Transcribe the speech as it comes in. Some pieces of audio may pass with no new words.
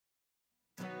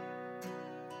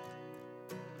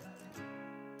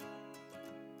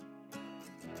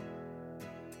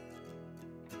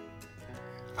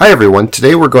Hi everyone,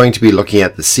 today we're going to be looking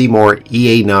at the C-More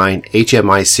EA9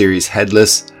 HMI Series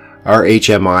Headless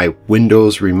RHMI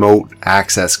Windows Remote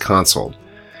Access Console.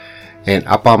 And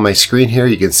up on my screen here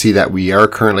you can see that we are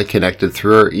currently connected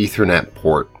through our Ethernet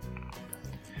port.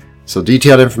 So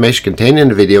detailed information contained in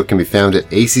the video can be found at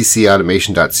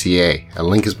accautomation.ca. A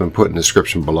link has been put in the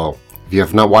description below. If you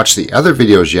have not watched the other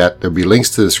videos yet, there will be links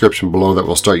to the description below that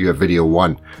will start you at video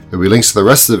 1. There will be links to the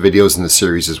rest of the videos in the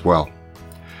series as well.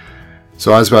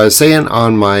 So as I was saying,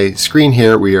 on my screen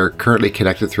here, we are currently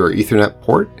connected through our Ethernet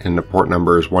port, and the port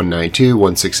number is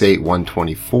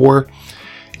 192.168.124.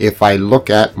 If I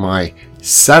look at my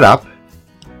setup,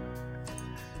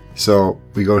 so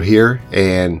we go here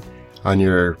and on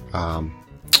your the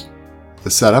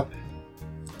setup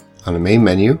on the main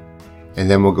menu, and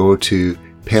then we'll go to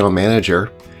Panel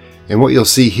Manager, and what you'll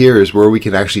see here is where we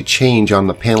can actually change on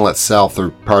the panel itself the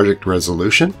project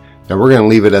resolution. Now we're going to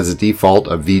leave it as a default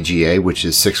of VGA, which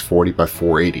is 640 by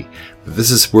 480. But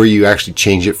this is where you actually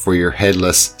change it for your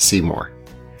headless C-More.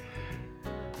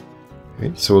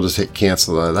 Okay, so we'll just hit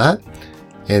cancel out of that.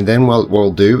 And then what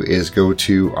we'll do is go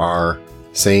to our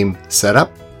same setup,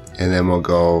 and then we'll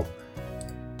go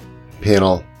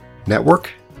Panel Network.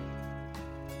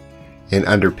 And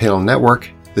under Panel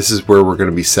Network, this is where we're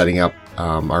going to be setting up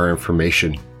our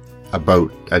information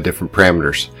about different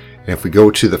parameters. And if we go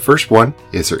to the first one,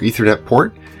 is our Ethernet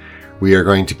port. We are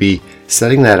going to be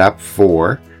setting that up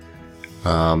for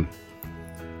IP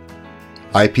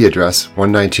address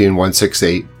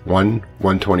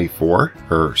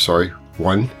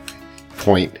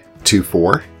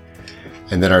 192.168.124,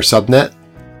 and then our subnet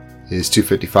is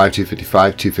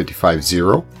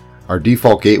 255.255.255.0. Our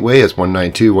default gateway is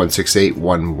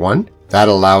 192.168.1.1. That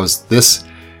allows this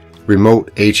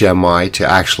remote HMI to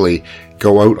actually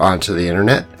go out onto the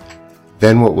internet.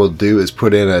 Then what we'll do is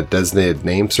put in a designated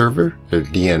name server, or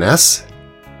DNS,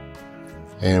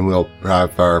 and we'll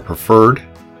have our preferred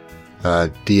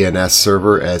DNS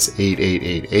server as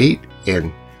 8888,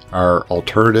 and our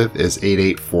alternative is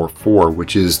 8844,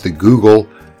 which is the Google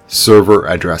server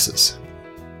addresses.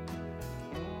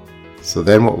 So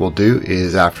then what we'll do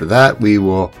is after that we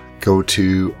will go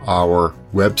to our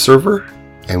web server,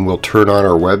 and we'll turn on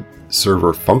our web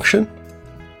server function,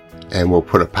 and we'll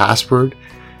put a password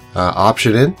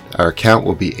option in. Our account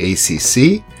will be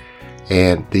ACC,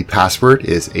 and the password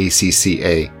is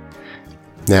ACCA.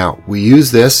 Now we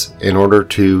use this in order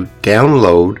to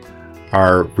download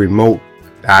our remote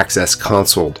access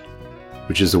console,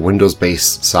 which is a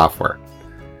Windows-based software.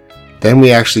 Then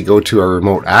we actually go to our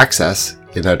remote access,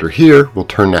 and under here we'll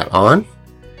turn that on.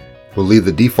 We'll leave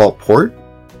the default port.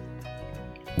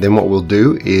 Then what we'll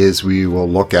do is we will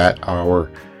look at our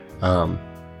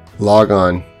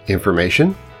logon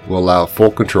information. We'll allow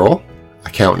full control.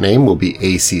 Account name will be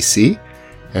ACC,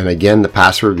 and again the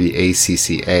password will be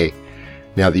ACCA.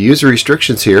 Now the user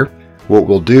restrictions here, what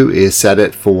we'll do is set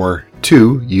it for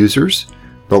 2 users,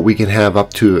 but we can have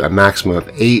up to a maximum of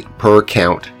 8 per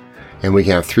account, and we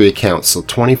can have 3 accounts, so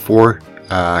 24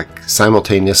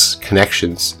 simultaneous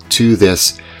connections to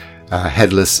this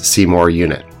headless C-More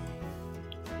unit.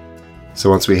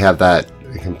 So once we have that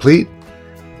complete,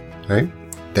 right,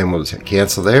 then we'll just hit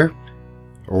cancel there,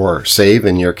 or save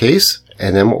in your case.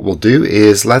 And then what we'll do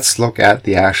is let's look at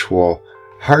the actual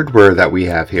hardware that we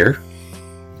have here.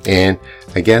 And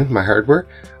again, my hardware,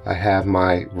 I have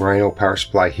my Rhino power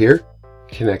supply here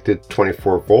connected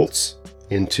 24 volts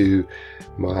into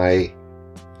my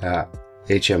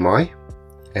HMI,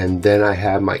 and then I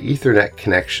have my Ethernet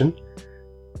connection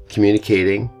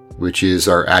communicating, which is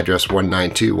our address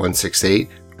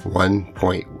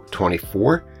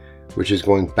 192.168.1.24, which is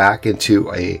going back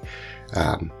into a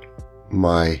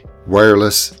my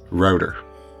wireless router.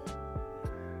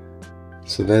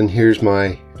 So then here's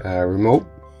my remote,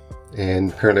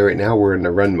 and currently right now we're in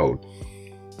the run mode.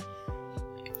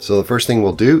 So the first thing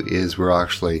we'll do is we'll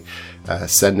actually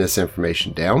send this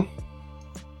information down,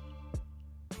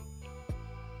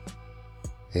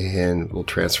 and we'll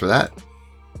transfer that.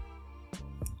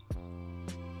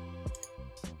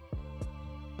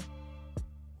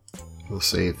 We'll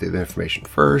save the information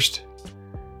first,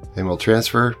 then we'll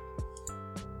transfer.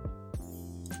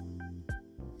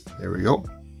 There we go.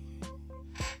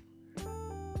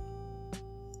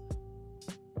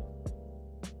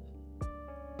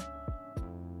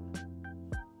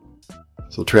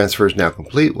 So transfer is now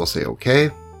complete. We'll say OK,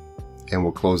 and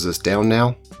we'll close this down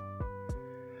now.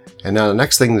 And now the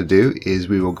next thing to do is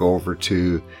we will go over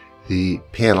to the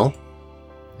panel,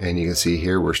 and you can see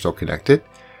here we're still connected.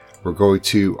 We're going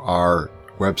to our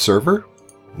web server.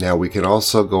 Now we can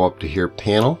also go up to here,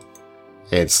 panel,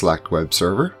 and select web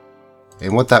server.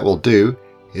 And what that will do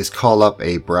is call up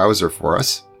a browser for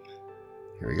us.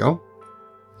 Here we go.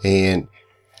 And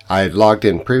I had logged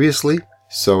in previously,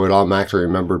 so it automatically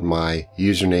remembered my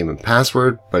username and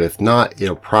password, but if not,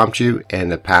 it'll prompt you,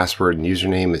 and the password and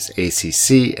username is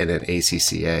ACC and then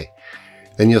ACCA.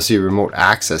 Then you'll see remote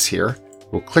access here.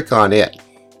 We'll click on it.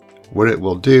 What it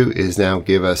will do is now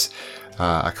give us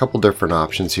a couple different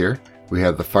options here. We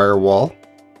have the firewall,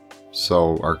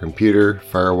 so our computer,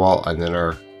 firewall, and then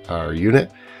our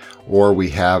unit, or we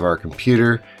have our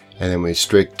computer and then we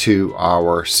straight to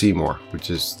our C-More, which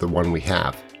is the one we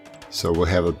have. So we'll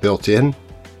have a built-in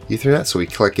Ethernet, so we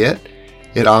click it.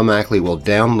 It automatically will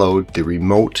download the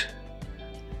remote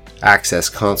access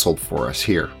console for us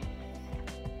here.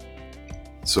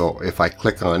 So if I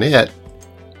click on it,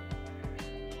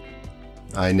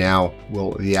 I now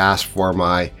will be asked for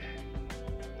my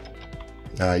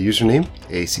username,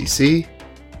 ACC,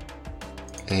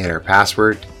 and our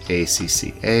password,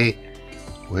 ACCA.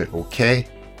 We'll hit OK.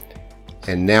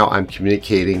 And now I'm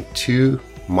communicating to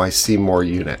my C-More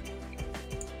unit.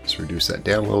 Let's reduce that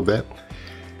down a little bit.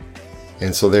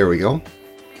 And so there we go.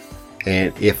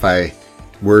 And if I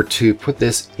were to put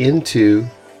this into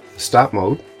stop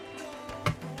mode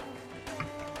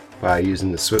by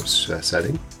using the switch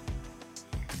setting,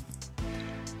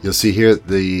 you'll see here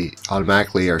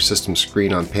automatically our system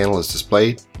screen on panel is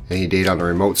displayed. Any data on the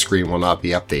remote screen will not be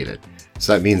updated.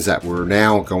 So that means that we're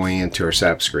now going into our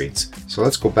setup screens. So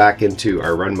let's go back into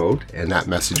our run mode, and that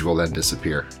message will then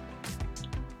disappear.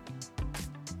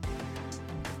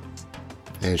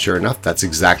 And sure enough, that's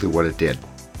exactly what it did.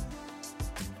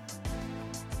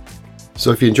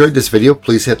 So if you enjoyed this video,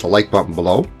 please hit the like button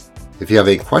below. If you have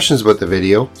any questions about the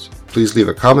video, please leave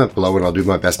a comment below and I'll do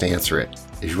my best to answer it.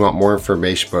 If you want more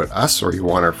information about us, or you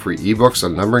want our free ebooks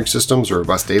on numbering systems or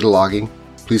robust data logging,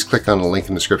 please click on the link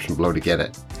in the description below to get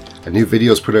it. A new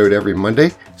video is put out every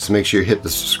Monday, so make sure you hit the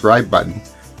subscribe button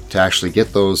to actually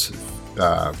get those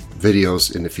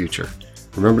videos in the future.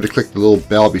 Remember to click the little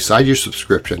bell beside your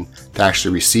subscription to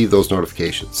actually receive those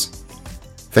notifications.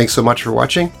 Thanks so much for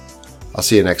watching. I'll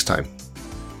see you next time.